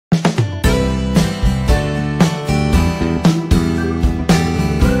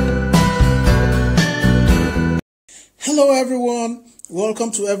Hello everyone,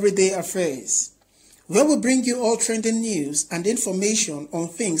 welcome to Everyday Affairs, where we bring you all trending news and information on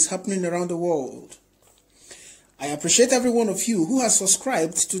things happening around the world. I appreciate every one of you who has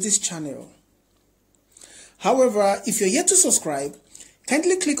subscribed to this channel. However, if you're yet to subscribe,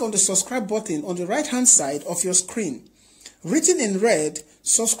 kindly click on the subscribe button on the right hand side of your screen, written in red,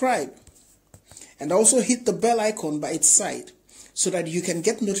 subscribe, and also hit the bell icon by its side so that you can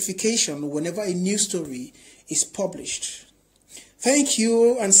get notification whenever a new story is published. Thank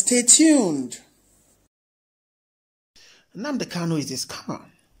you and stay tuned. Nnamdi Kanu is a scammer.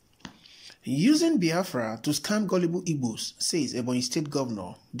 Using Biafra to scam gullible Igbos, says Ebonyi State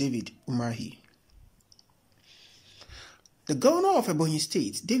Governor David Umahi. The governor of Ebonyi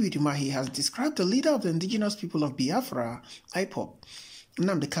State, David Umahi, has described the leader of the indigenous people of Biafra, IPOB,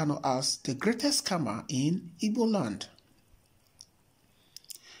 Nnamdi Kanu, as the greatest scammer in Igbo land.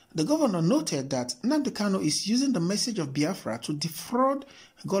 The governor noted that Nnamdi Kanu is using the message of Biafra to defraud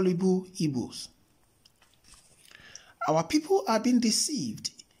gullible Igbos. Our people are being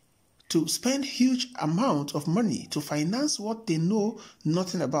deceived to spend huge amounts of money to finance what they know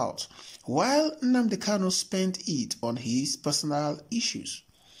nothing about, while Nnamdi Kanu spent it on his personal issues.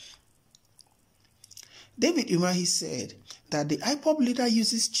 David Umahi said that the IPOB leader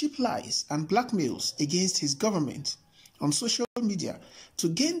uses cheap lies and blackmails against his government on social media to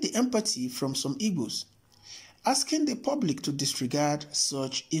gain the empathy from some Igbos, asking the public to disregard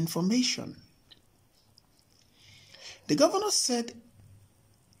such information. The governor said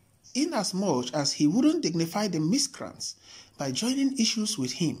inasmuch as he wouldn't dignify the miscreants by joining issues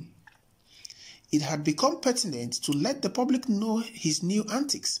with him, it had become pertinent to let the public know his new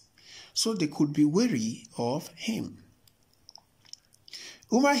antics so they could be wary of him.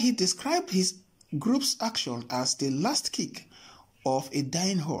 Umahi described his group's action as the last kick of a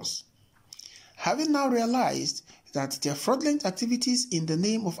dying horse, having now realized that their fraudulent activities in the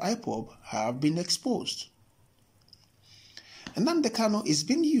name of IPOB have been exposed. Nnamdi Kanu is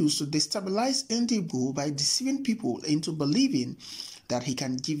being used to destabilize Igbo by deceiving people into believing that he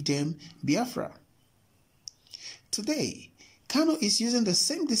can give them Biafra. Today, Kanu is using the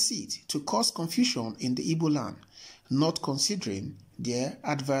same deceit to cause confusion in the Igbo land, not considering their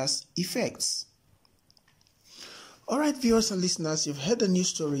adverse effects. Alright, viewers and listeners, you've heard the news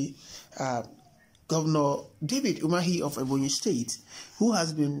story. Governor David Umahi of Ebonyi State, who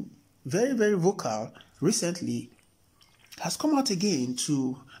has been very, very vocal recently, has come out again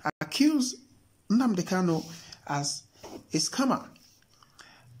to accuse Nnamdi Kanu as a scammer,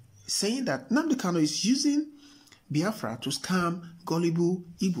 saying that Nnamdi Kanu is using Biafra to scam gullible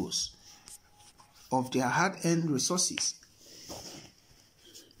Igbos of their hard-earned resources.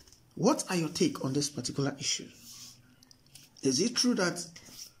 What are your take on this particular issue? Is it true that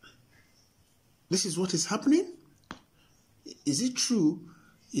this is what is happening? Is it true?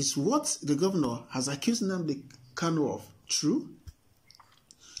 Is what the governor has accused Nnamdi Kanu of true?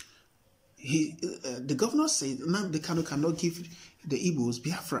 The governor said Nnamdi Kanu cannot give the Igbos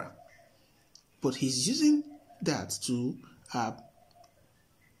Biafra, but he's using that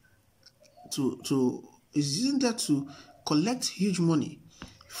to collect huge money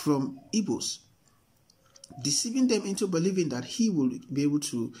from Igbos, deceiving them into believing that he will be able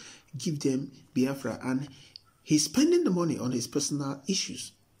to give them Biafra, and he's spending the money on his personal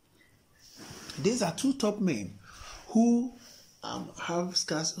issues. These are two top men who have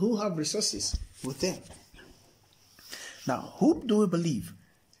resources with them. Now, who do we believe,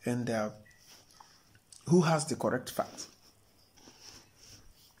 and who has the correct fact?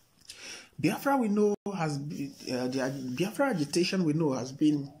 Biafra, we know, has been the Biafra agitation we know has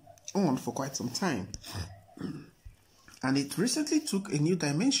been on for quite some time. And it recently took a new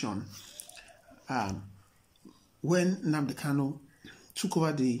dimension when Nnamdi Kanu took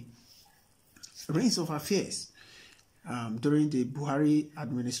over the reins of affairs during the Buhari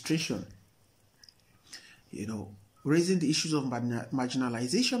administration. You know, raising the issues of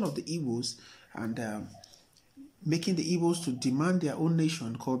marginalization of the Igbos and making the Igbos to demand their own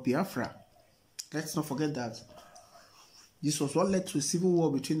nation called Biafra. Let's not forget that this was what led to a civil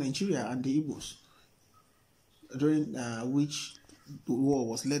war between Nigeria and the Igbos, during which the war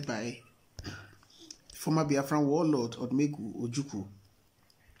was led by former Biafran warlord Odumegwu Ojukwu.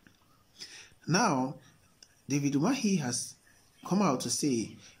 Now, David Umahi has come out to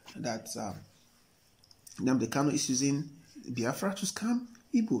say that Nnamdi Kanu is using Biafra to scam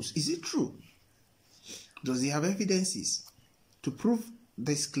Igbos. Is it true? Does he have evidences to prove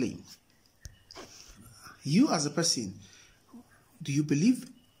this claim? You as a person, do you believe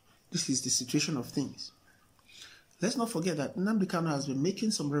this is the situation of things? Let's not forget that Nnamdi Kanu has been making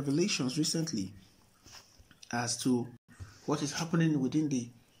some revelations recently as to what is happening within the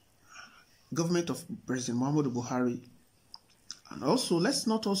government of President Muhammadu Buhari. And also, let's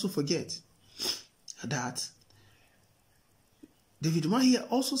not also forget that David Umahi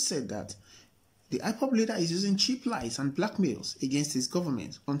also said that the IPOB leader is using cheap lies and blackmails against his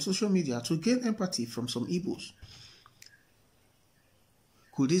government on social media to gain empathy from some Igbos.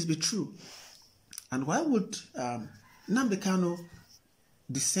 Could this be true? And why would Nnamdi Kanu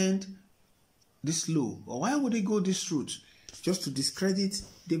descend this low? Or why would he go this route just to discredit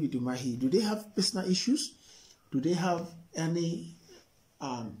David Umahi? Do they have personal issues? Do they have any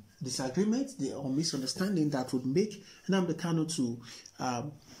disagreement or misunderstanding that would make Nnamdi Kanu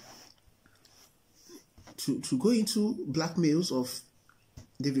to go into blackmails of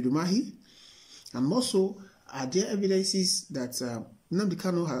David Umahi? And more so, are there evidences that Nnamdi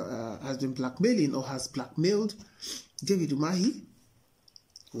Kanu has been blackmailing or has blackmailed David Umahi?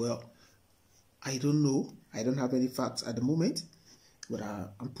 Well, I don't know. I don't have any facts at the moment, but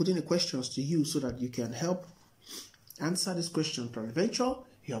I'm putting the questions to you so that you can help answer this question. Peradventure,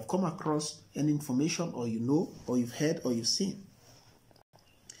 you have come across any information, or you know, or you've heard, or you've seen.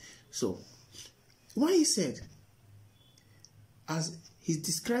 So, why he said, as he's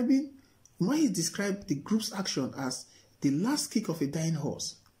describing, why he described the group's action as the last kick of a dying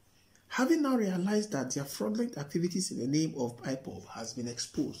horse, having now realized that their fraudulent activities in the name of IPOB has been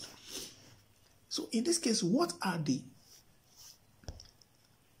exposed. So in this case, what are the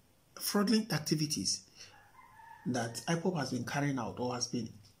fraudulent activities that IPOB has been carrying out or has been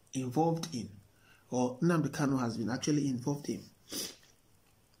involved in, or Nnamdi Kanu has been actually involved in?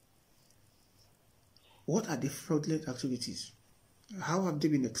 What are the fraudulent activities? How have they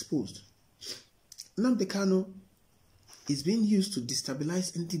been exposed? Nnamdi Kanu is being used to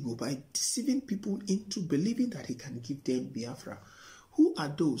destabilize Igbo by deceiving people into believing that he can give them Biafra. Who are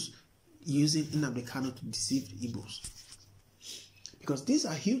those using Nnamdi Kanu to deceive Igbos? Because these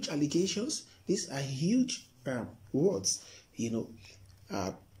are huge allegations, these are huge words,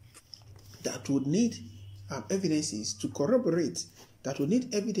 that would need evidences to corroborate, that would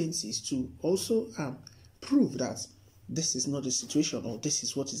need evidences to also prove that this is not the situation, or this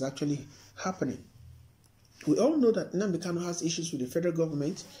is what is actually happening. We all know that Nnamdi Kanu has issues with the federal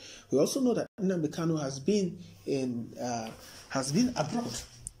government. We also know that Nnamdi Kanu has been abroad.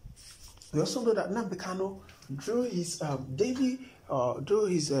 We also know that Nnamdi Kanu, through his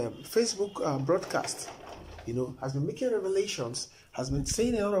Facebook broadcast, has been making revelations, has been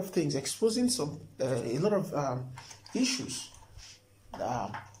saying a lot of things, exposing a lot of issues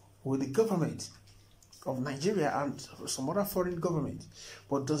with the government of Nigeria and some other foreign government.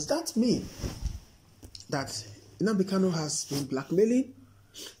 But does that mean that Nnamdi Kanu has been blackmailing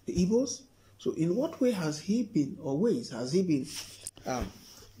the Igbos? So in what way has he been, or ways has he been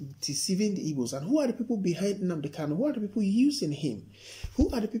deceiving the Igbos? And who are the people behind Nnamdi Kanu? Who are the people using him?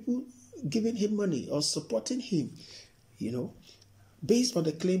 Who are the people giving him money or supporting him? Based on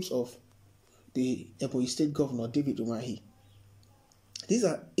the claims of the Ebonyi State Governor, David Umahi. These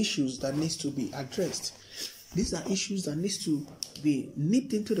are issues that needs to be addressed. These are issues that needs to be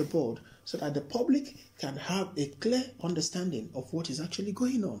nipped into the bud so that the public can have a clear understanding of what is actually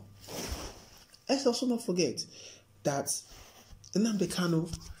going on. Let's also not forget that Nnamdi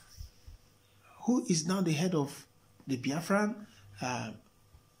Kanu, who is now the head of the Biafran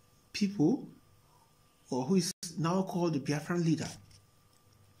people, or who is now called the Biafran leader,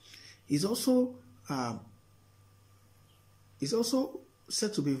 is also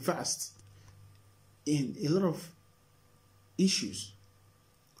said to be versed in a lot of issues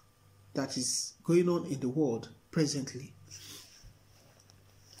that is going on in the world presently.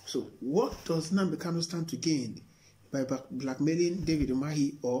 So what does Nnamdi Kanu stand to gain by blackmailing David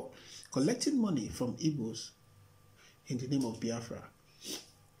Umahi or collecting money from Igbos in the name of Biafra?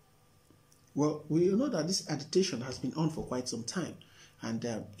 Well, we know that this agitation has been on for quite some time, and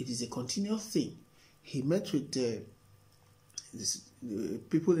it is a continuous thing. He met with the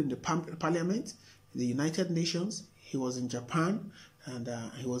people in the parliament, the United Nations. He was in Japan, and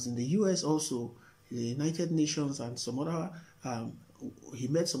he was in the US also, the United Nations, and some other. He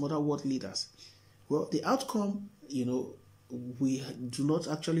met some other world leaders. Well, the outcome, we do not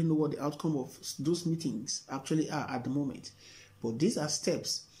actually know what the outcome of those meetings actually are at the moment. But these are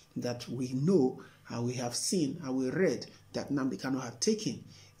steps that we know and we have seen and we read that Nnamdi Kanu had taken,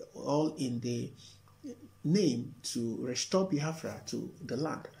 all in the name to restore Biafra to the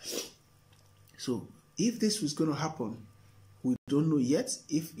land. So if this was going to happen, we don't know yet.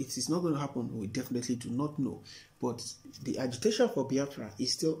 If it is not going to happen, we definitely do not know. But the agitation for Biafra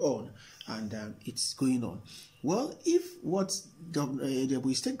is still on, and it's going on. Well, if what the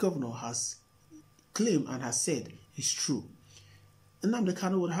Ebonyi State Governor has claimed and has said is true. Nnamdi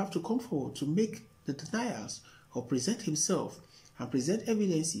Kanu would have to come forward to make the denials or present himself and present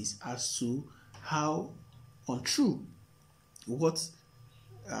evidences as to how untrue what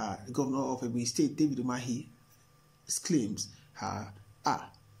the governor of Ebonyi State, David Umahi, claims are.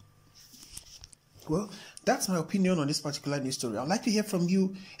 Well, that's my opinion on this particular news story. I'd like to hear from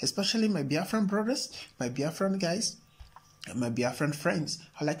you, especially my Biafran brothers, my Biafran guys, and my Biafran friends.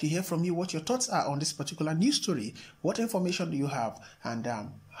 I'd like to hear from you what your thoughts are on this particular news story. What information do you have, and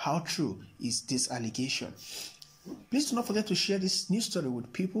how true is this allegation? Please do not forget to share this news story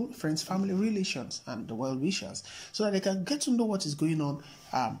with people, friends, family, relations, and the well-wishers, so that they can get to know what is going on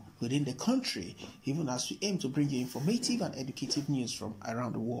within the country, even as we aim to bring you informative and educative news from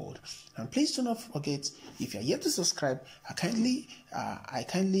around the world. And please do not forget, if you are yet to subscribe, I kindly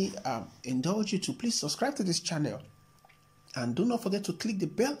indulge you to please subscribe to this channel. And do not forget to click the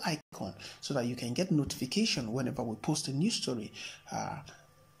bell icon so that you can get notification whenever we post a new story.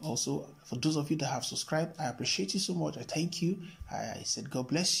 Also, for those of you that have subscribed, I appreciate you so much. I thank you. I said God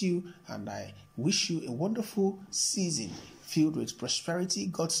bless you, and I wish you a wonderful season filled with prosperity,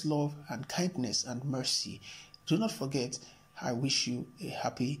 God's love, and kindness and mercy. Do not forget, I wish you a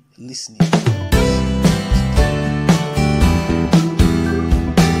happy listening.